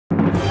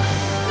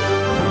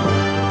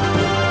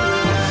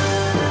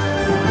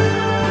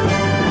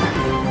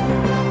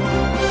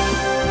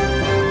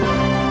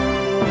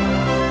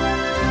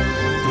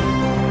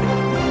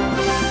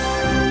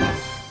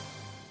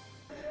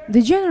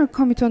The General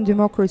Committee on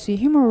Democracy,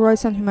 Human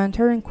Rights and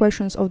Humanitarian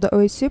Questions of the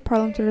OSCE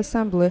Parliamentary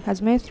Assembly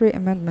has made 3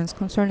 amendments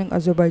concerning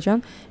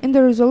Azerbaijan in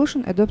the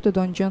resolution adopted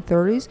on June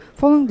 30th,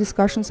 following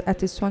discussions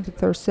at its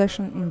 23rd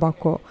session in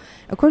Baku.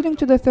 According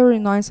to the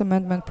 39th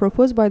amendment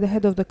proposed by the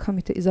head of the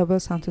committee, Isabel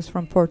Santos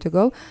from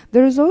Portugal,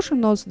 the resolution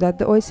notes that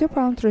the OSCE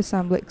Parliamentary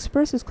Assembly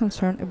expresses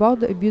concern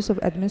about the abuse of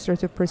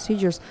administrative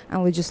procedures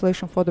and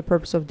legislation for the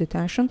purpose of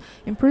detention,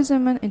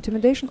 imprisonment,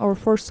 intimidation or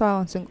forced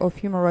silencing of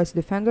human rights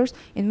defenders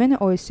in many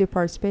OSCE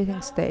participating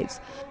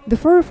states. The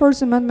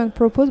 44th amendment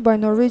proposed by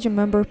Norwegian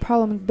Member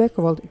Parliament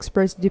Bekkevold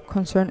expressed deep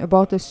concern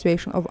about the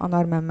situation of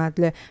Anar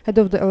Mammadli, head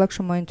of the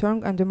Election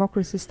Monitoring and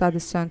Democracy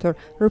Studies Center,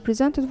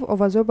 representative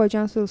of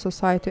Azerbaijan civil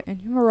society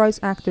and human rights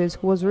activist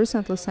who was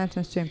recently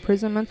sentenced to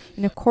imprisonment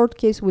in a court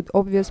case with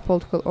obvious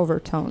political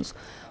overtones.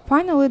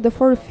 Finally, the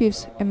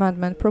 45th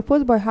amendment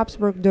proposed by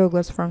Habsburg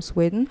Douglas from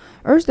Sweden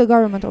urged the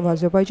government of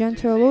Azerbaijan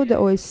to allow the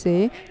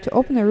OSCE to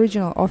open a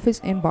regional office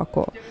in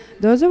Baku.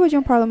 The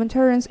Azerbaijan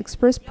parliamentarians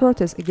expressed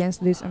protest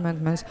against these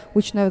amendments,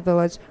 which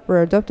nevertheless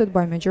were adopted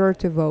by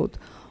majority vote.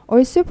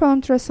 OSCE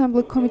Parliamentary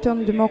Assembly Committee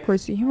on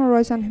Democracy, Human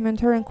Rights and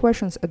Humanitarian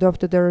Questions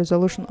adopted a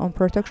resolution on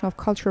protection of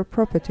cultural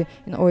property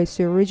in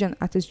OSCE region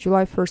at its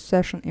July 1st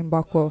session in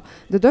Baku.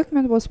 The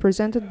document was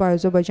presented by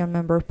Azerbaijan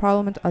Member of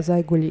Parliament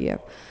Azay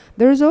Guliyev.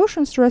 The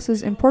resolution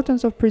stresses the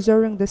importance of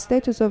preserving the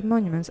status of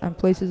monuments and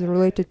places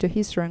related to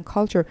history and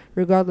culture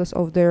regardless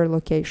of their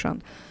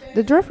location.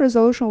 The draft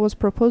resolution was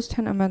proposed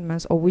 10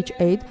 amendments, of which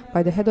 8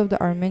 by the head of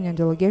the Armenian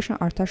delegation,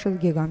 Artashes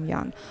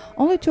Gegamyan.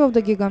 Only 2 of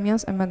the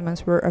Gegamyan's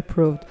amendments were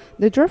approved.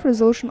 The draft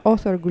resolution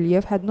author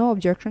Guliyev had no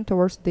objection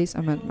towards these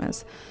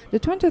amendments. The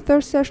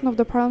 23rd session of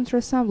the Parliamentary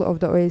Assembly of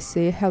the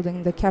OSCE, held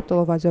in the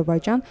capital of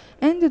Azerbaijan,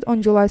 ended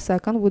on July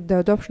 2nd with the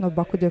adoption of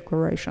Baku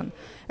Declaration.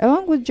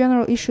 Along with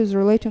general issues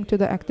relating to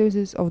the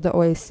activities of the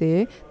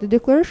OSCE, the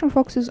declaration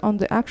focuses on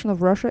the action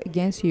of Russia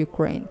against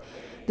Ukraine.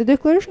 The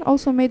declaration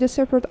also made a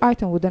separate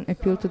item with an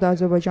appeal to the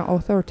Azerbaijan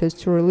authorities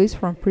to release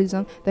from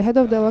prison the head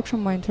of the Election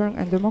Monitoring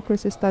and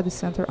Democracy Studies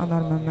Center,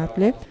 Anar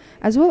Mammadli,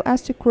 as well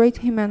as to create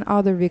him and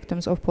other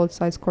victims of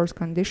politicized court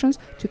conditions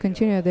to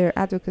continue their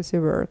advocacy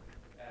work.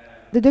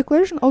 The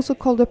declaration also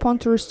called upon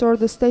to restore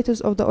the status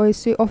of the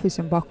OSCE office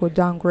in Baku,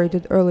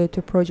 downgraded earlier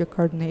to project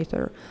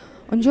coordinator.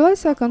 On July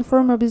 2nd,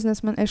 former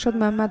businessman Hasan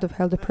Mammadov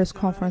held a press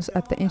conference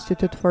at the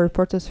Institute for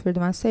Reporters'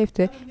 Freedom and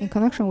Safety in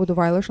connection with the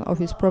violation of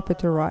his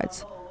property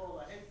rights.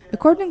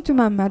 According to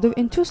Mammadov,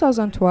 in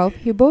 2012,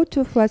 he bought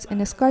 2 flats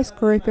in a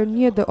skyscraper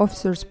near the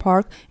Officers'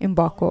 Park in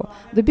Baku.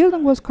 The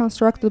building was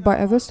constructed by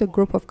a vested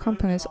group of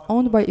companies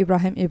owned by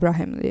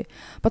Ibrahimli.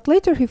 But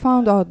later he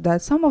found out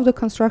that some of the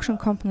construction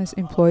company's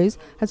employees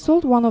had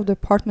sold one of the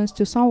apartments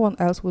to someone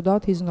else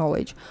without his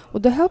knowledge.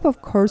 With the help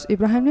of courts,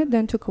 Ibrahimli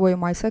then took away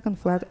my 2nd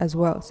flat as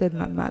well, said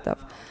Mammadov.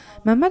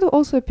 Mammadov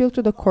also appealed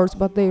to the courts,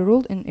 but they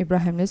ruled in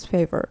Ibrahimli's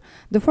favor.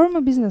 The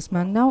former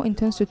businessman now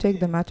intends to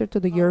take the matter to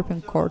the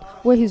European Court,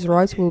 where his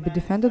rights will be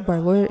defended by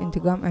lawyer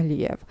Intigam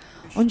Aliyev.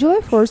 On July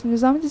 4th,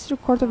 Nizami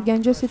District Court of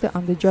Ganja City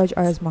under Judge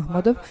Anar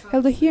Mammadov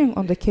held a hearing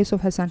on the case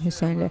of Hasan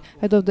Huseynli,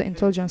 head of the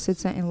Intelligence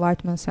Citizen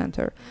Enlightenment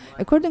Center.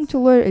 According to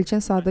lawyer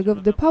Elchin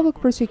Sadigov, the public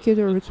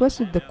prosecutor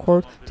requested the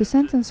court to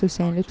sentence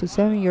Huseynli to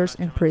 7 years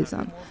in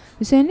prison.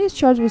 Huseynli is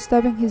charged with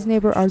stabbing his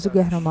neighbor Arzu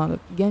Gehramanov.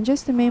 Ganja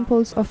City Main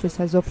Police Office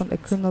has opened a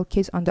criminal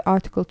case under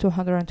Article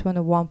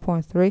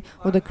 221.3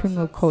 of the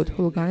Criminal Code,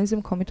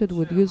 hooliganism committed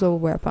with use of a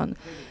weapon.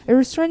 A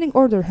restraining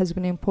order has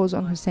been imposed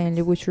on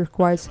Huseynli, which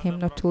requires him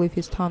not to leave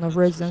his town of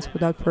residence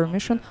without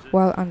permission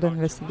while under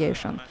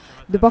investigation.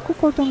 The Baku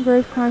Court on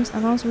Grave Crimes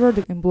announced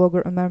verdict in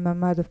blogger Omar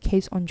Mammadov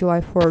case on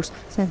July 4th,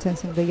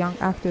 sentencing the young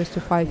activist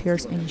to 5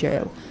 years in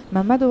jail.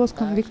 Mammadov was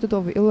convicted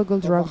of illegal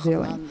drug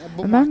dealing.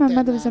 Omar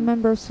Mammadov is a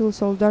member of Civil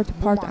Solidarity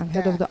Party and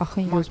head of the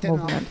Akhin Youth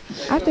movement.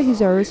 After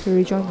his arrest, he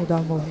rejoined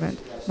Nidal movement.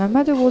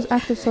 Mammadov was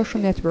active social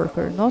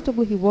networker.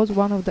 Notably, he was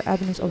one of the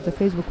admins of the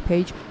Facebook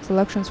page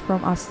Selections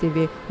from Us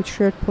TV, which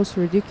shared posts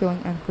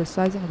ridiculing and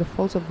criticizing the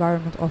faults of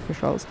government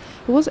officials.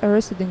 He was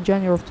arrested in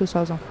January of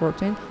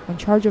 2014 on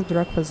charge of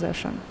drug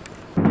possession.